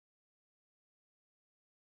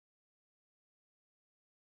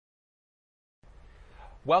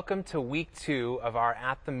Welcome to week 2 of our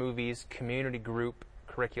At the Movies community group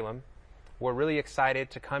curriculum. We're really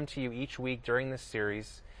excited to come to you each week during this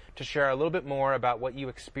series to share a little bit more about what you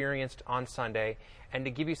experienced on Sunday and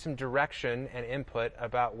to give you some direction and input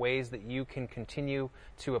about ways that you can continue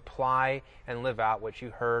to apply and live out what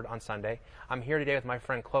you heard on Sunday. I'm here today with my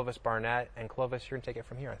friend Clovis Barnett, and Clovis, you're going to take it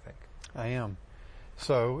from here, I think. I am.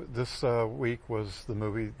 So this week was the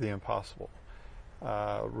movie The Impossible.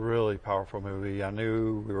 Really powerful movie. I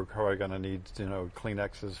knew we were probably going to need,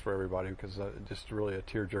 Kleenexes for everybody because just really a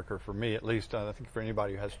tearjerker for me, at least. I think for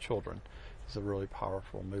anybody who has children, it's a really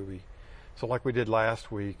powerful movie. So, like we did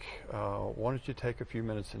last week, why don't you take a few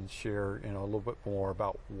minutes and share, a little bit more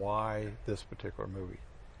about why this particular movie?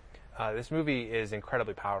 This movie is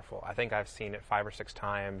incredibly powerful. I think I've seen it 5 or 6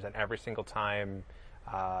 times, and every single time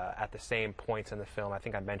at the same points in the film, I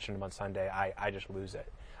think I mentioned them on Sunday, I just lose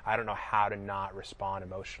it. I don't know how to not respond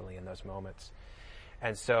emotionally in those moments.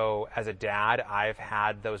 And so as a dad, I've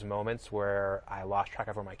had those moments where I lost track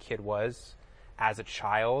of where my kid was. As a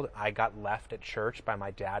child, I got left at church by my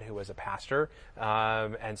dad, who was a pastor.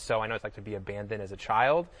 And so I know it's like to be abandoned as a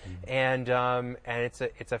child. Mm-hmm. And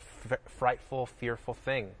it's a frightful, fearful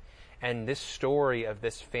thing. And this story of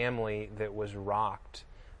this family that was rocked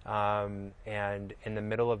and in the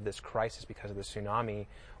middle of this crisis because of the tsunami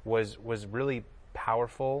was really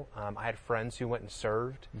powerful. I had friends who went and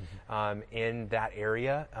served in that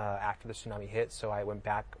area after the tsunami hit, so I went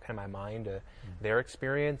back in my mind to their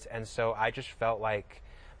experience, and so I just felt like,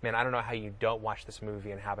 man, I don't know how you don't watch this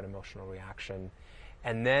movie and have an emotional reaction.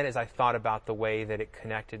 And then as I thought about the way that it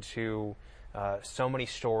connected to so many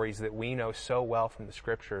stories that we know so well from the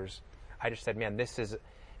scriptures, I just said, man, this is,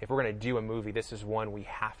 if we're going to do a movie, this is one we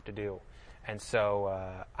have to do. And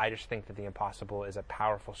so I just think that The Impossible is a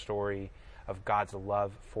powerful story of God's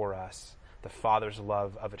love for us, the Father's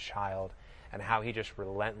love of a child, and how he just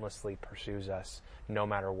relentlessly pursues us no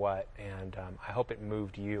matter what. And I hope it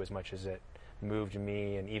moved you as much as it moved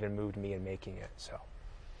me, and even moved me in making it.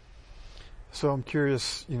 So I'm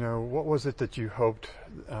curious, what was it that you hoped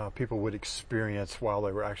people would experience while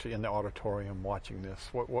they were actually in the auditorium watching this?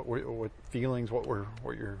 What feelings? What were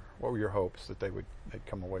your hopes that they'd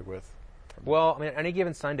come away with? Well, any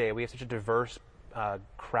given Sunday, we have such a diverse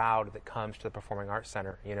crowd that comes to the Performing Arts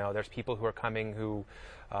Center. There's people who are coming who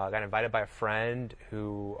got invited by a friend,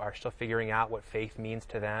 who are still figuring out what faith means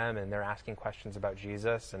to them, and they're asking questions about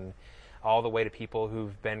Jesus, and all the way to people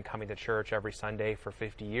who've been coming to church every Sunday for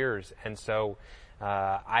 50 years. And so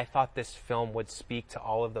I thought this film would speak to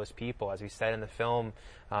all of those people. As we said in the film,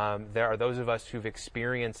 there are those of us who've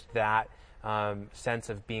experienced that sense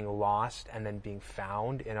of being lost and then being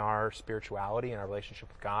found in our spirituality and our relationship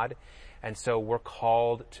with God. And so we're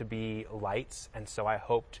called to be lights. And so I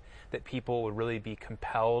hoped that people would really be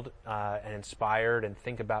compelled and inspired and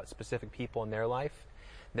think about specific people in their life,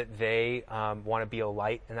 that they want to be a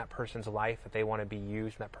light in that person's life, that they want to be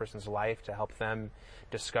used in that person's life to help them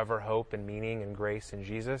discover hope and meaning and grace in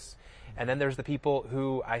Jesus. And then there's the people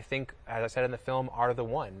who I think, as I said in the film, are the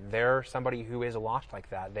one. They're somebody who is lost like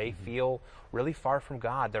that. They feel really far from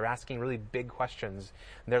God. They're asking really big questions.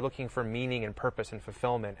 They're looking for meaning and purpose and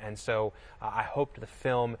fulfillment. And so I hoped the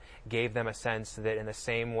film gave them a sense that in the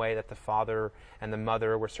same way that the father and the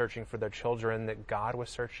mother were searching for their children, that God was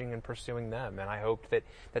searching and pursuing them. And I hoped that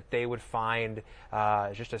they would find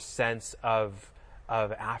just a sense of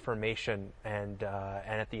affirmation, and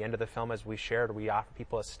at the end of the film, as we shared, we offer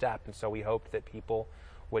people a step, and so we hoped that people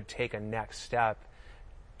would take a next step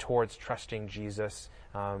towards trusting Jesus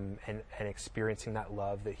and experiencing that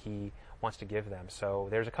love that he wants to give them. So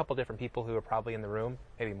there's a couple different people who are probably in the room,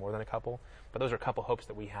 maybe more than a couple, but those are a couple hopes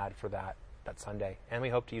that we had for that Sunday, and we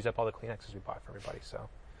hope to use up all the Kleenexes we bought for everybody. So,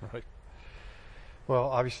 right. Well,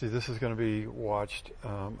 obviously, this is going to be watched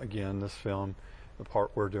again. This film, the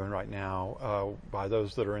part we're doing right now, by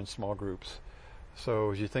those that are in small groups.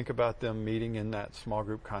 So as you think about them meeting in that small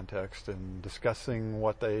group context and discussing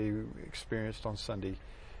what they experienced on Sunday,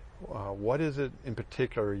 what is it in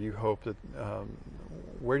particular you hope that,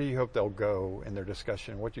 where do you hope they'll go in their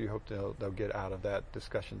discussion? What do you hope they'll get out of that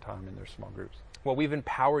discussion time in their small groups? Well, we've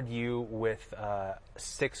empowered you with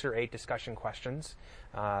 6 or 8 discussion questions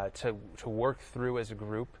to work through as a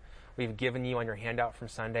group. We've given you on your handout from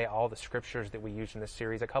Sunday all the scriptures that we use in this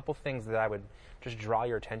series. A couple things that I would just draw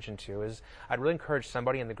your attention to is I'd really encourage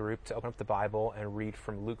somebody in the group to open up the Bible and read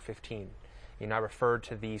from Luke 15. I referred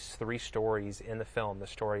to these 3 stories in the film, the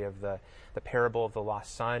story of the parable of the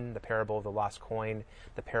lost son, the parable of the lost coin,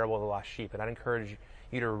 the parable of the lost sheep. And I'd encourage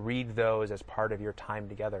you to read those as part of your time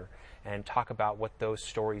together and talk about what those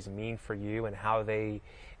stories mean for you and how they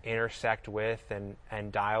intersect with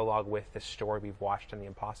and dialogue with the story we've watched in The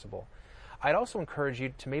Impossible. I'd also encourage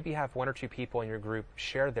you to maybe have one or two people in your group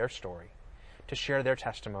share their story, to share their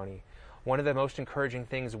testimony. One of the most encouraging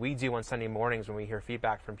things we do on Sunday mornings when we hear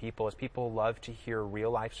feedback from people is people love to hear real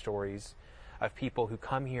life stories of people who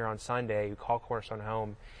come here on Sunday, who call Cornerstone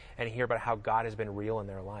home, and hear about how God has been real in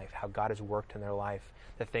their life, how God has worked in their life,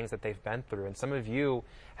 the things that they've been through. And some of you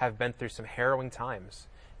have been through some harrowing times.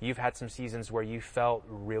 You've had some seasons where you felt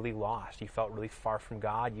really lost. You felt really far from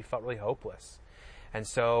God. You felt really hopeless. And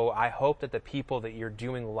so I hope that the people that you're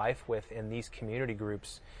doing life with in these community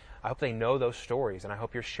groups, I hope they know those stories, and I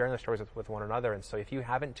hope you're sharing those stories with one another. And so if you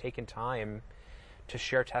haven't taken time to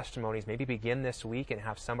share testimonies, maybe begin this week and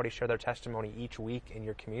have somebody share their testimony each week in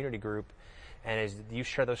your community group. And as you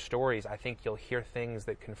share those stories, I think you'll hear things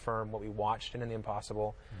that confirm what we watched in The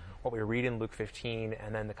Impossible, what we read in Luke 15,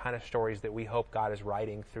 and then the kind of stories that we hope God is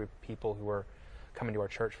writing through people who are coming to our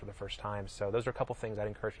church for the first time. So those are a couple things I'd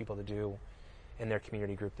encourage people to do in their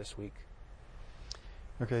community group this week.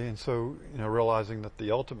 Okay, and so, realizing that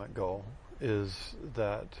the ultimate goal is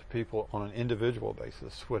that people on an individual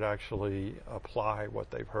basis would actually apply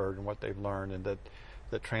what they've heard and what they've learned, and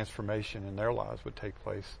that transformation in their lives would take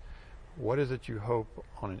place. What is it you hope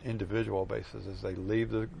on an individual basis as they leave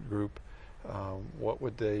the group? What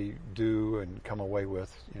would they do and come away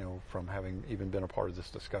with, from having even been a part of this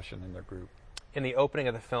discussion in their group? In the opening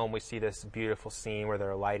of the film, we see this beautiful scene where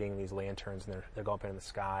they're lighting these lanterns and they're going up in the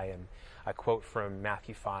sky. And I quote from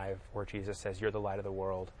Matthew 5, where Jesus says, "You're the light of the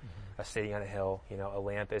world, a city on a hill." A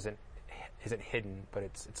lamp isn't hidden, but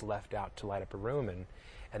it's left out to light up a room.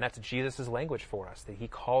 And that's Jesus' language for us, that he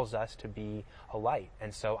calls us to be a light.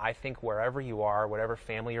 And so I think wherever you are, whatever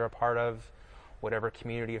family you're a part of, whatever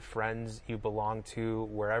community of friends you belong to,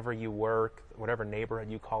 wherever you work, whatever neighborhood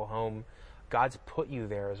you call home, God's put you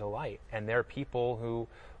there as a light. And there are people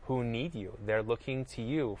who need you. They're looking to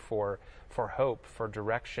you for hope, for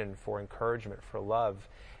direction, for encouragement, for love.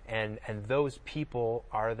 And those people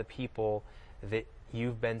are the people that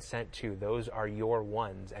you've been sent to. Those are your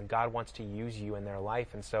ones, and God wants to use you in their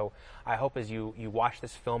life. And so I hope as you watch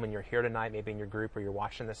this film and you're here tonight, maybe in your group, or you're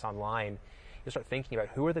watching this online, you start thinking about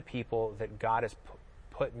who are the people that God has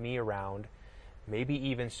put me around, maybe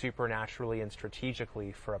even supernaturally and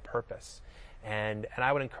strategically for a purpose. And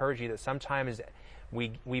I would encourage you that sometimes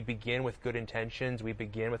we begin with good intentions, we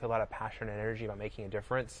begin with a lot of passion and energy about making a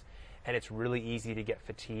difference, and it's really easy to get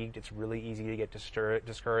fatigued, it's really easy to get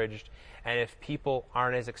discouraged, and if people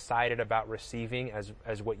aren't as excited about receiving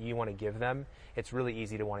as what you want to give them, it's really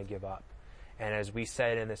easy to want to give up. And as we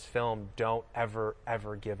said in this film, don't ever,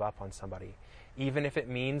 ever give up on somebody. Even if it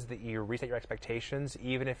means that you reset your expectations,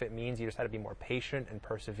 even if it means you just had to be more patient and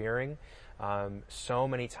persevering. So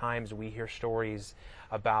many times we hear stories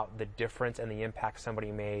about the difference and the impact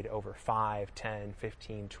somebody made over 5, 10,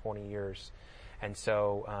 15, 20 years. And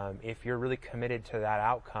so if you're really committed to that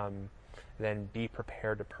outcome, then be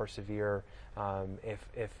prepared to persevere.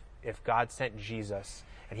 If God sent Jesus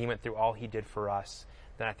and he went through all he did for us,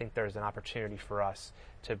 then I think there's an opportunity for us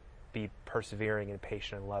to be persevering and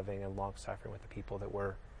patient and loving and long-suffering with the people that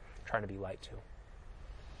we're trying to be light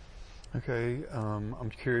to. Okay, I'm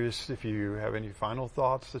curious if you have any final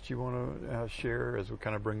thoughts that you want to share as we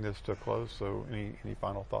kind of bring this to a close. So any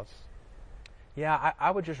final thoughts? Yeah, I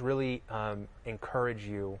would just really encourage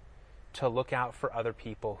you to look out for other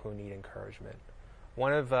people who need encouragement.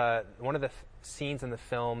 One of the scenes in the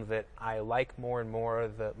film that I like more and more,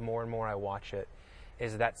 the more and more I watch it,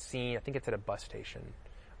 is that scene, I think it's at a bus station,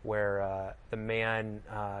 where the man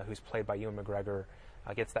who's played by Ewan McGregor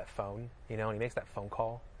gets that phone, and he makes that phone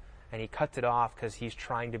call, and he cuts it off because he's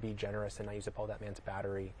trying to be generous and not use up all that man's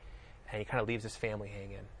battery, and he kind of leaves his family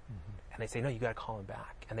hanging. Mm-hmm. And they say, no, you got to call him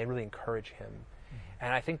back, and they really encourage him. Mm-hmm.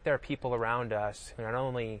 And I think there are people around us who not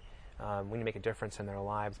only we need to make a difference in their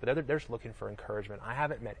lives, but they're just looking for encouragement. I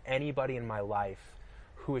haven't met anybody in my life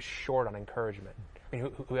who is short on encouragement. I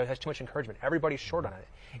mean, who has too much encouragement. Everybody's short on it.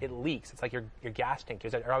 It leaks. It's like your gas tank.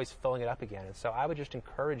 You're always filling it up again. And so I would just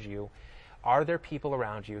encourage you, are there people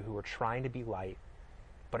around you who are trying to be light,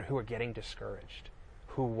 but who are getting discouraged,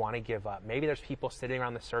 who want to give up? Maybe there's people sitting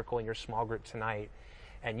around the circle in your small group tonight,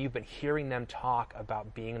 and you've been hearing them talk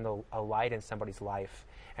about being a light in somebody's life,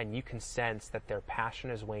 and you can sense that their passion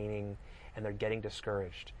is waning and they're getting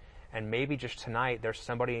discouraged. And maybe just tonight there's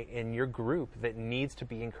somebody in your group that needs to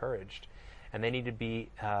be encouraged. And they need to be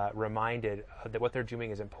reminded that what they're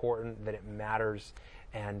doing is important, that it matters,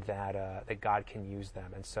 and that God can use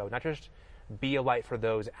them. And so not just be a light for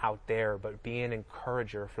those out there, but be an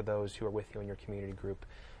encourager for those who are with you in your community group,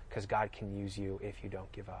 because God can use you if you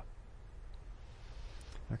don't give up.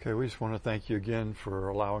 Okay, we just want to thank you again for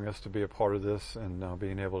allowing us to be a part of this and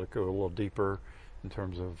being able to go a little deeper in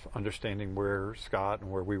terms of understanding where Scott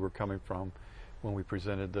and where we were coming from when we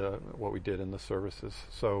presented what we did in the services.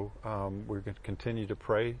 So we're going to continue to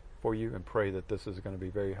pray for you and pray that this is going to be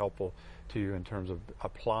very helpful to you in terms of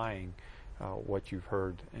applying what you've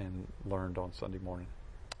heard and learned on Sunday morning.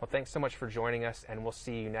 Well, thanks so much for joining us, and we'll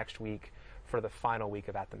see you next week for the final week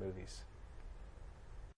of At the Movies.